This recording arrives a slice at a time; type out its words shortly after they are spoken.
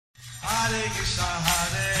Hare Krishna,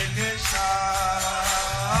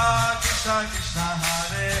 Krishna Krishna,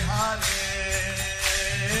 Hare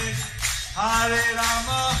Hare, Hare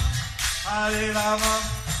Rama, Rama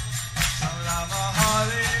Rama,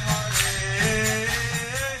 Hare Hare.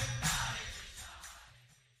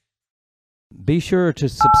 Be sure to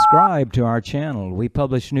subscribe to our channel. We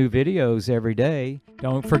publish new videos every day.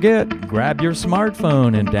 Don't forget, grab your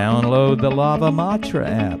smartphone and download the Lava Matra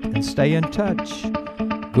app and stay in touch.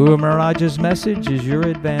 Guru Maharaj's message is your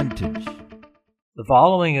advantage. The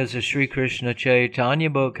following is a Sri Krishna Caitanya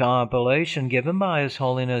book compilation given by His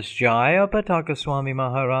Holiness Jayapataka Swami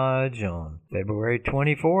Maharaj on February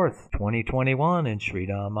 24th, 2021 in Sri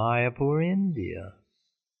Mayapur, India.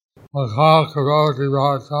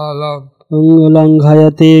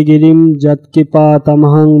 Angulanghayate girim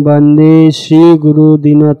jatkipatamahang bande Shri Guru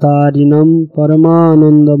Dinatarinam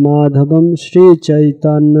Paramananda Madhavam Shri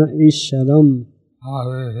Caitanya Isharam.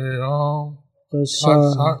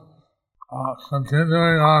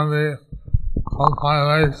 Continuing on the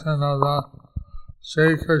compilation of the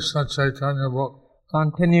Sri Krishna Caitanya book.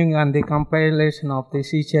 Continuing on the compilation of the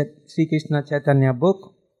Sri Krishna Caitanya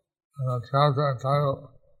book.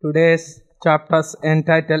 Today's chapter's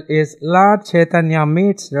entitled is Lord Caitanya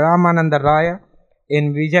meets Rāmānanda Rāya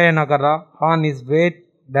in Vijayanagara on his way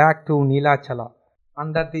back to Nīlācala.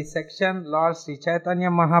 Under the section Lord Sri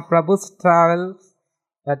Caitanya Mahaprabhu's travels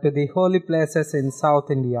to the holy places in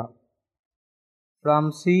South India.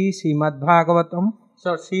 From Srimad Bhagavatam,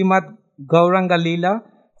 Srimad Gauranga Leela,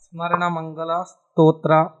 Smarana Mangala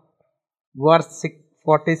Stotra, verse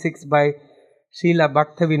 46 by Srila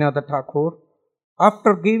Bhaktivinoda Thakur.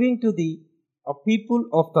 After giving to the people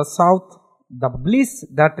of the south the bliss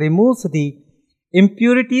that removes the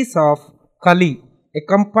impurities of Kali,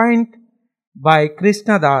 accompanied by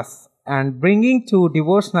Krishna Das, and bringing two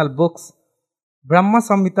devotional books, Brahma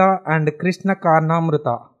Samhita and Krishna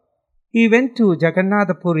Karnamrita, he went to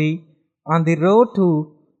Jagannath Puri on the road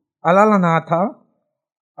to Alalanatha.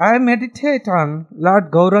 I meditate on Lord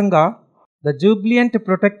Gauranga, the jubilant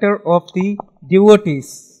protector of the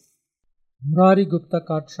devotees. Murari Gupta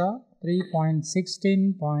Katsha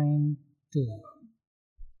 3.16.2.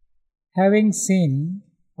 Having seen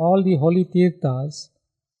all the holy tirthas,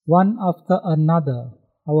 one after another,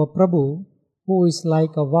 our Prabhu, who is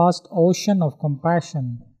like a vast ocean of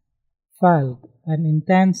compassion, felt an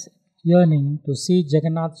intense yearning to see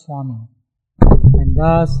Jagannath Swami, and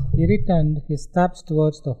thus he returned his steps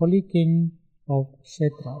towards the holy king of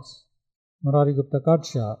Kshetras. Murari Gupta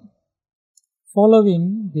Katsha.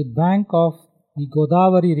 Following the bank of the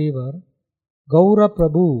Godavari river, Gaura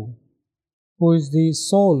Prabhu, who is the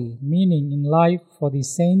sole meaning in life for the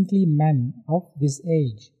saintly men of this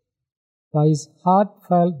age, by his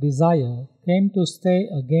heartfelt desire came to stay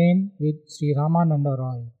again with Sri Rāmānanda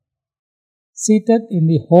Rāya. Seated in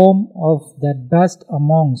the home of that best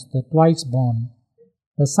amongst the twice born,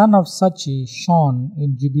 the son of Sachi shone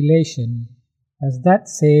in jubilation as that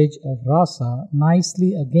sage of Rasa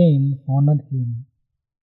nicely again honored him.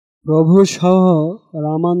 Prabhu Saha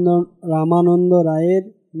Rāmānanda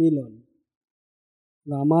Rāyer Milon.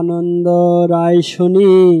 Rāmānanda Rāya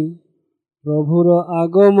shuni Prabhur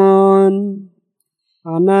Agaman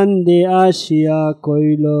Anande Ashiya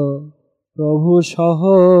Koilo Prabhu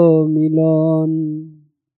Saha Milon.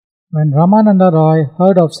 When Rāmānanda Rāya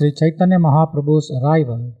heard of Sri Caitanya Mahaprabhu's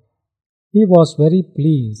arrival, he was very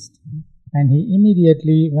pleased, and he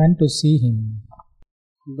immediately went to see him.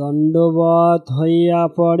 Dandavat hoya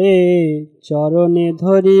pade charone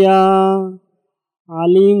dhariya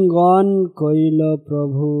alingan koilo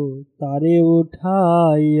Prabhu tare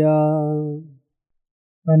uthaya.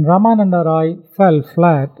 When Rāmānanda Rāya fell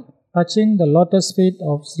flat, touching the lotus feet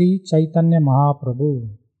of Sri Caitanya Mahaprabhu,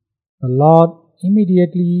 the Lord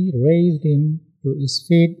immediately raised him to his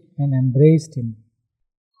feet and embraced him.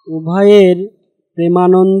 Ubhayer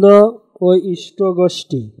Premananda o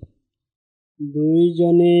Ishtogoshti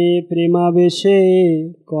দুইজনে প্রেমাবেশে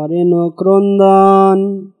করেন ক্রন্দন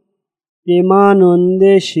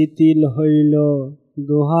প্রেমানন্দে শিথিল হইল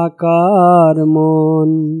দোহাকার মন.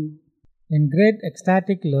 In great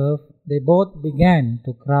ecstatic love, they both began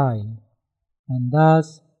to cry, and thus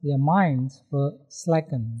their minds were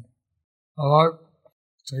slackened. Lord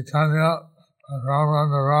Caitanya and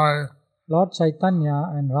Rāmānanda Rāya, Lord Caitanya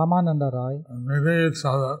and Rāmānanda Rāya,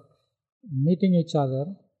 meeting each other,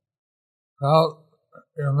 felt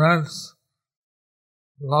immense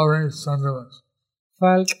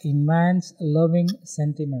loving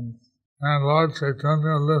sentiments. And Lord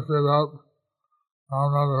Caitanya lifted up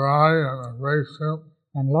Rāmānanda Rāya and embraced him.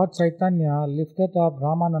 And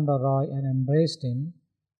Rāmānanda Rāya and embraced him.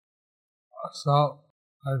 So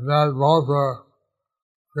Like that, both are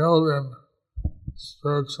filled in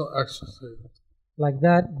spiritual ecstasy. Like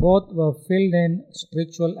that, both were filled in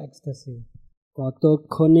spiritual ecstasy.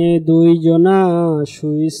 কতক্ষণে দুইজনা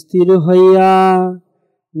সুস্থির হইয়া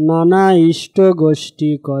নানা ইষ্ট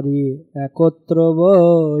গোষ্ঠী করি একত্র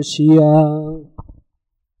বসিয়া।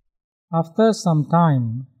 After some time,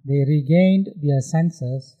 they regained their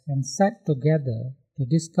senses and sat together to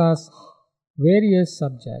discuss various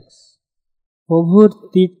subjects. প্রভুর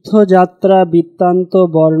তীর্থযাত্রা বৃত্তান্ত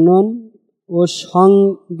বর্ণন ও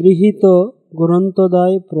সংগৃহীত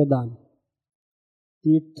গ্রন্থদ্বয় প্রদান।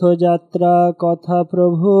 তীর্থযাত্রা কথা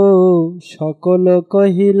প্রভু সকল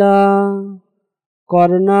কহিলা,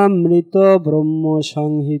 কর্ণামৃত ব্রহ্ম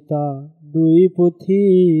সংহিতা দুই পুঁথি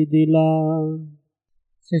দিলা।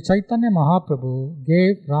 Sri Caitanya Mahaprabhu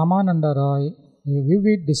gave Rāmānanda Rāya a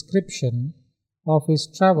vivid description of his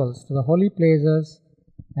travels to the holy places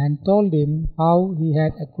and told him how he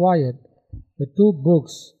had acquired the two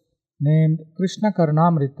books named Krishna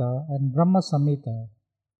Karnamrita and Brahma Samhita.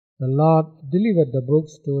 The Lord delivered the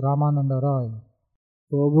books to Rāmānanda Rāya.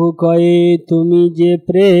 প্রভু কয়ে তুমি যে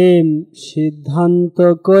প্রেম সিদ্ধান্ত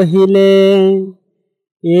কহিলে,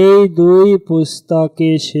 এই দুই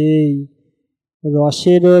পুস্তকে সেই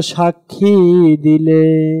রসের সাক্ষী দিলে।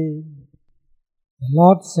 The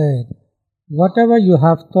Lord said, "Whatever you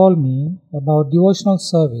have told me about devotional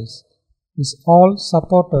service is all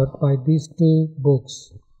supported by these two books."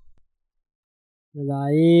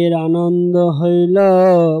 রায়ের আনন্দ হইল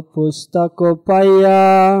পুস্তক পাইয়া,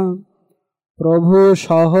 প্রভু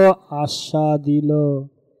সহ আশা দিল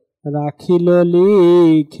রাখিল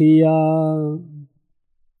লিখিয়া।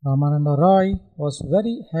 Rāmānanda Rāya was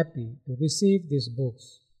very happy to receive these books.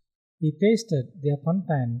 He tasted their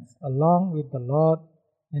contents along with the Lord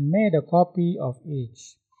and made a copy of each.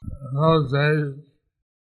 In those days,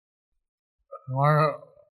 you want to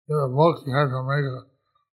get a book, you had to make a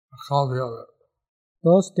copy of it.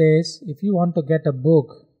 Those days, if you want to get a book,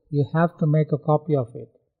 you have to make a copy of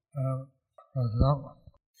it. To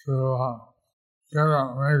get a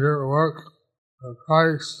major work, the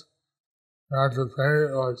price you had to pay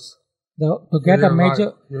was To get a major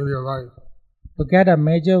your life. To get a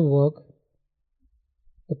major work,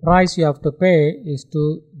 the price you have to pay is to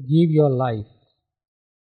give your life.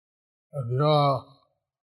 If you are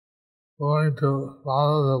willing to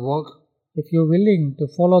follow the book If you're willing to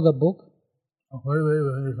follow the book completely,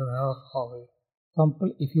 then you can have a copy.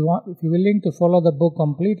 if you're willing to follow the book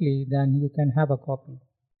completely, then you can have a copy.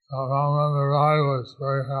 So Rāmānanda Rāya was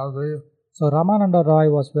very happy So Rāmānanda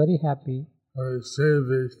Rāya was very happy to receive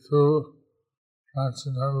these two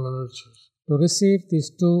transcendental literatures. to receive these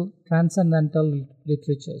two transcendental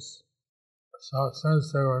literatures. So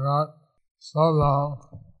since they were not so long,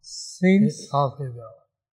 he copied them.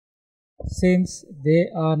 Since they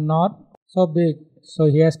are not so big, so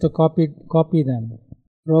he has to copy them.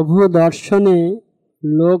 প্রভু দর্শনে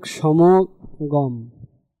লোক সমাগম,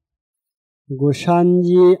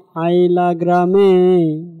 গোসাঞ্জি আইলা গ্রামে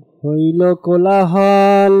হইল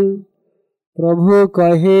কোলাহল, প্রভু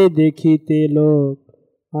কহে দেখিতে লোক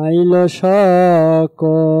আইল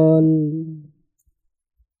সকল।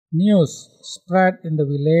 News spread in the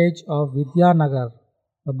village of Vijayanagara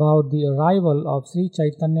about the arrival of Sri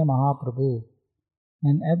Caitanya Mahaprabhu,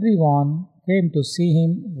 and everyone came to see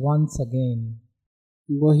him once again.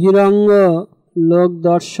 বহিরঙ্গ লোক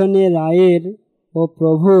দর্শনে রায়ের ও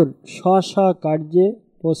প্রভুর স্ব কার্যে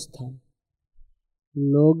প্রস্থান।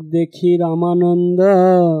 লোক দেখি রামানন্দ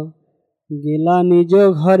গেলা নিজ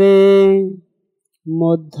ঘরে,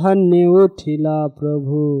 মধ্যাহ্নে উঠিলা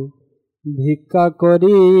প্রভু ভিক্ষা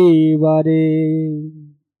করিবারে।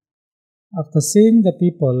 After seeing the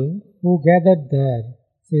people who gathered there,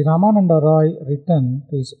 Sri Rāmānanda Rāya returned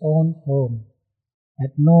to his own home.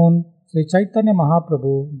 At noon, Sri Caitanya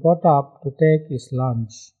Mahaprabhu got up to take his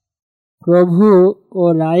lunch. প্রভু ও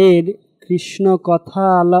রায়ের কৃষ্ণ কথা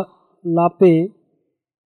আলাপে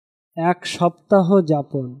এক সপ্তাহ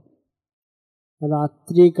যাপন।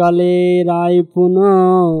 রাত্রিকালে রায় পুনঃ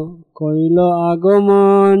কইল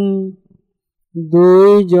আগমন,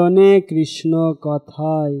 দুইজনে কৃষ্ণ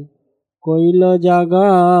কথায় কইল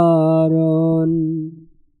জাগরণ।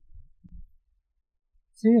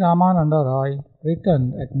 Sri Rāmānanda Rāya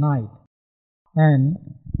returned at night, and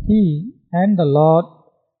he and the Lord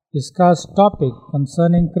discussed topic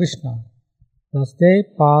concerning Krishna. Thus they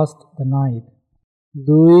passed the night.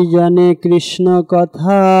 দুইজনে কৃষ্ণ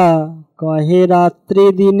কথা কহে রাত্রি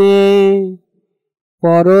দিনে,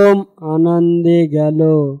 পরম আনন্দে গেল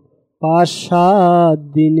 5-7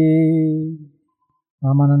 দিনে।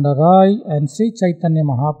 Rāmānanda Rāya and Sri Caitanya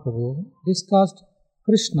Mahaprabhu discussed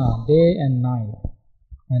Krishna day and night.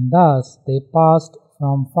 and thus they passed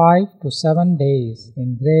from 5 to 7 days in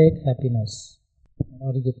great happiness.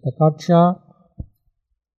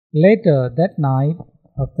 Later that night,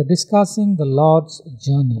 after discussing the Lord's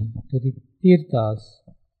journey to the Tirthas,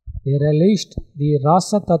 they relished the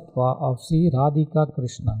Rasa Tattva of Sri Radhika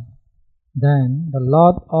Krishna. Then the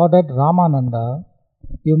Lord ordered Rāmānanda,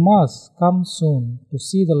 "You must come soon to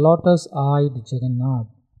see the lotus-eyed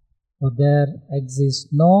Jagannath, for there exists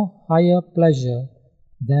no higher pleasure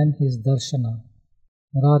than his darshana."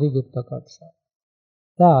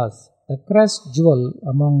 Thus, the crest jewel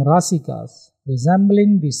among Rasikas,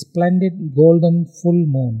 resembling the splendid golden full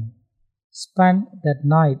moon, spent that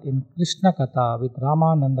night in Krishna Katha with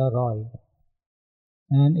Rāmānanda Rāya,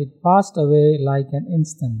 and it passed away like an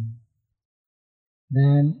instant.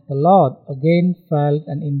 Then the Lord again felt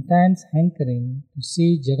an intense hankering to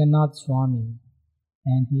see Jagannath Swami,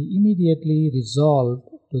 and he immediately resolved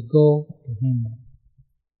to go to him.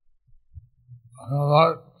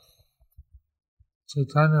 Lord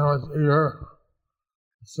Caitanya was eager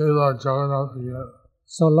to see Lord Jagannath again.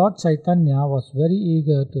 So Lord Caitanya was very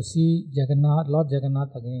eager to see Lord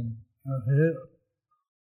Jagannath again. And he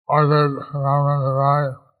ordered Rāmānanda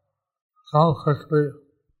Rāya to come quickly.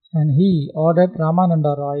 And he ordered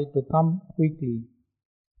Rāmānanda Rāya to come quickly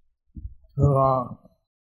to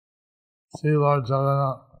see Lord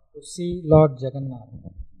Jagannath. To see Lord Jagannath.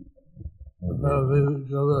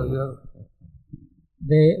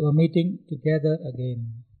 They were meeting together again.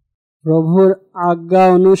 প্রভুর আজ্ঞা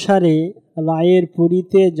অনুসারে রায়ের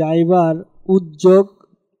পুরীতে যাইবার উদ্যোগ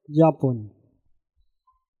যাপন।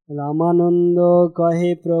 রামানন্দ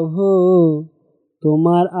কহে, প্রভু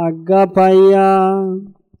তোমার আজ্ঞা পাইয়া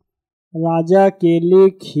রাজাকে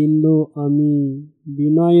লিখিল আমি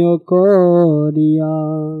বিনয় করিয়া।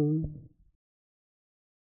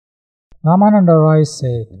 Rāmānanda Rāya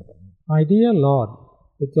said, "My dear Lord,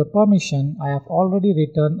 with your permission, I have already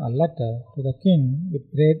written a letter to the king with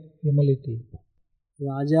great humility."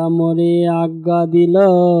 রাজা মোরে আজ্ঞা দিল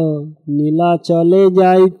নীলাচলে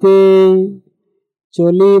যাইতে,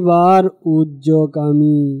 চলিবার উদ্যোগ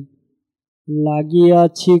আমি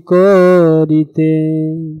লাগিয়াছি করিতে।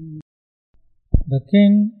 The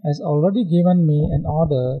king has already given me an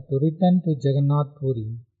order to return to Jagannath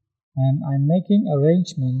Puri, and I am making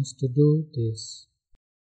arrangements to do this.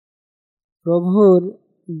 প্রভুর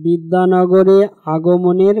বিদ্যানগরে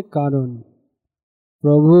আগমনের কারণ।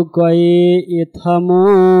 প্রভু কয়ে, এথা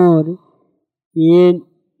মোর এ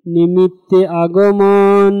নিমিত্তে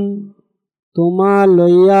আগমন, তোমা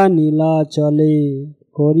লইয়া নীলাচলে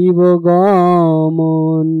করিব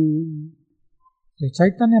গমন। Sri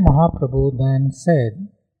Caitanya Mahaprabhu then said,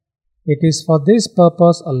 "It is for this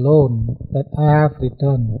purpose alone that I have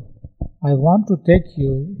returned. I want to take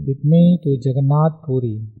you with me to Jagannath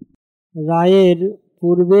Puri." রায়ের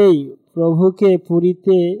পূর্বেই প্রভুকে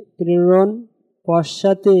পুরীতে প্রেরণ,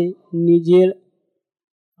 পশ্চাতে নিজের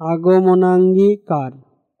আগমনাঙ্গীকার।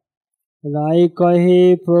 রায় কহে,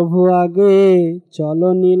 প্রভু আগে চলো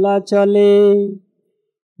নীলাচলে,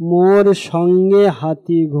 মোর সঙ্গে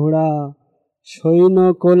হাতি ঘোড়া সৈন্য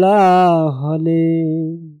কোলাহলে।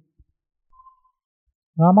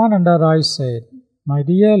 Rāmānanda Rāya said, "My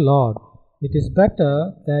dear Lord, it is better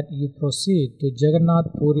that you proceed to Jagannath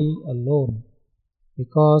Puri alone,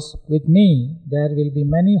 because with me there will be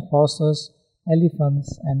many horses, elephants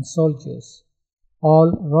and soldiers, all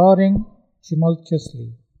roaring tumultuously."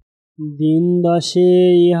 দিন দশে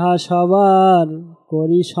ইহা সবার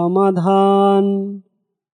করি সমাধান,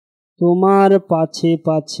 তোমার পাছে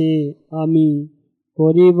পাছে আমি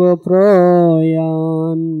করিব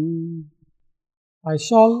প্রয়াণ। I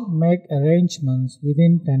shall make arrangements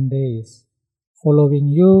within 10 days. Following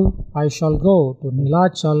you, I shall go to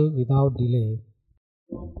Nīlācala without delay.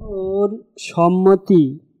 প্রভুর সম্মতি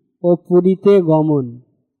ও পুরীতে গমন,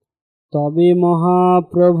 তবে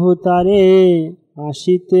মহাপ্রভু তারে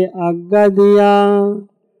আসিতে আজ্ঞা দিয়া,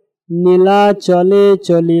 নীলাচলে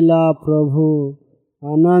চলিলা প্রভু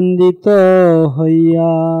আনন্দিত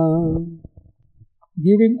হইয়া।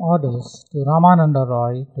 Giving orders to Rāmānanda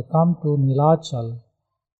Rāya to come to Nīlācala,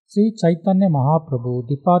 Sri Caitanya Mahaprabhu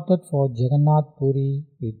departed for Jagannath Puri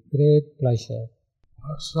with great pleasure.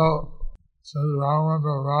 So, since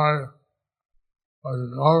Rāmānanda Rāya was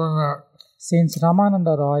governor Since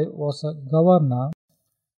Rāmānanda Rāya was a governor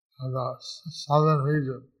of the southern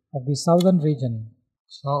region, of the southern region,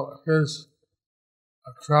 so his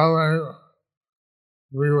traveling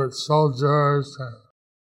we with soldiers and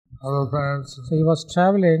elephants. so he was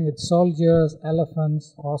traveling with soldiers, elephants,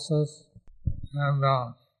 horses. And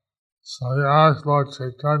so he asked Lord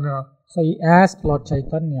Caitanya, So he asked Lord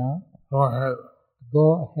Caitanya, go ahead. "Go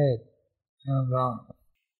ahead." And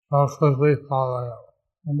will quickly follow him.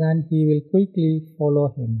 and then he will quickly follow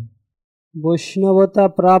him. বৈষ্ণবতা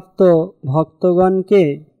প্রাপ্ত ভক্তগণকে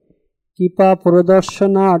কৃপা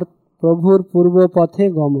প্রদর্শনার্থ প্রভুর পূর্ব পথে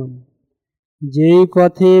গমন। যেই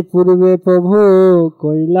পথে পূর্বে প্রভু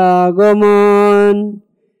কইলা গমন,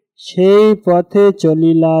 সেই পথে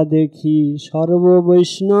চলিলা দেখি সর্ব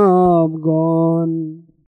বৈষ্ণবগণ।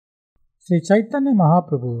 Sri Chaitanya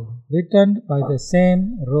Mahaprabhu returned by the same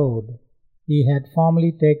road he had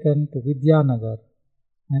formerly taken to Vijayanagara,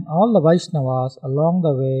 and all the Vaishnavas along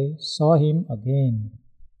the way saw him again.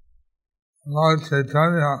 Lord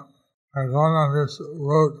Caitanya had gone on this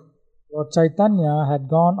route, Lord Chaitanya had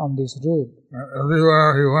gone on this route, and everywhere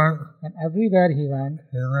he went, and everywhere he went,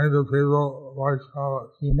 he made the people Vaishnavas.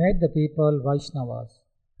 he made the people Vaishnavas.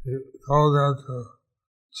 He told them to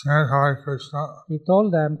chant Hare Krishna, He told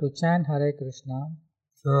them to chant Hare Krishna,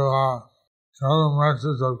 to tell the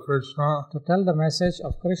message of Krishna to tell the message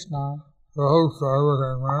of Krishna to whosoever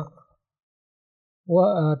they met,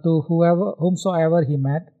 to whomsoever he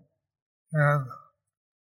met, and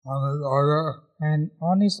on his order, and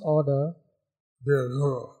on his order be a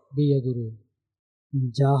guru. be a guru.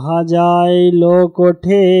 যাহা যায় লোক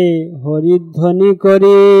ওঠে হরিধ্বনি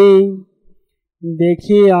করে,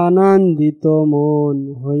 দেখি আনন্দিত মন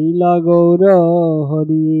হইলা Gour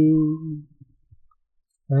Hari.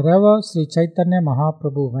 Wherever Sri Chaitanya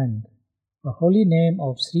Mahaprabhu went, the holy name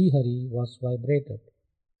of Sri Hari was vibrated.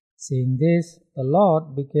 Seeing this, the Lord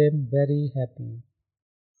became very happy.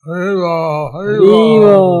 Haribo,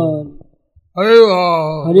 horrible Haribo.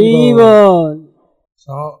 Horrible.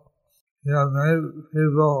 So he had made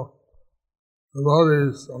people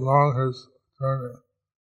devotees along his journey.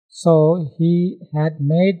 So he had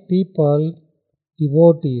made people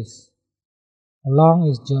devotees along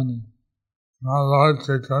his journey. Now Lord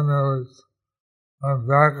Chaitanya went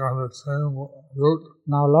back on the same route,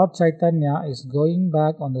 Now Lord Chaitanya is going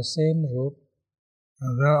back on the same route,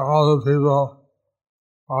 and then all the people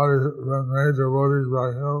already been made devotees by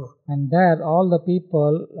him. and there all the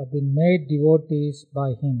people have been made devotees by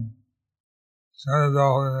him, Chanted the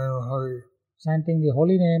holy name of Hari. chanting the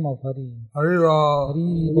holy name of Hari. Haribo,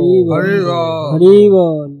 horrible Haribo.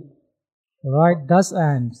 Horrible. Right, thus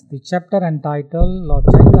ends the chapter entitled Lord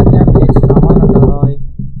Chaitanya meets Rāmānanda Rāya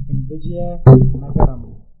in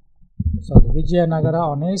Vijayanagara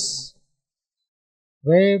on his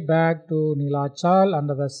way back to Nīlācala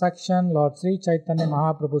under the section Lord Sri Chaitanya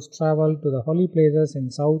Mahaprabhu's travel to the holy places in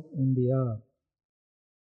South India.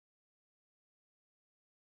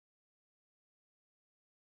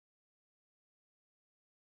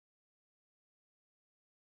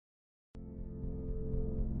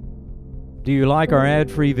 Do you like our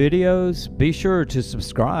ad-free videos? Be sure to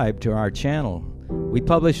subscribe to our channel. We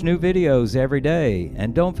publish new videos every day,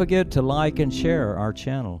 and don't forget to like and share our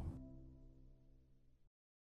channel.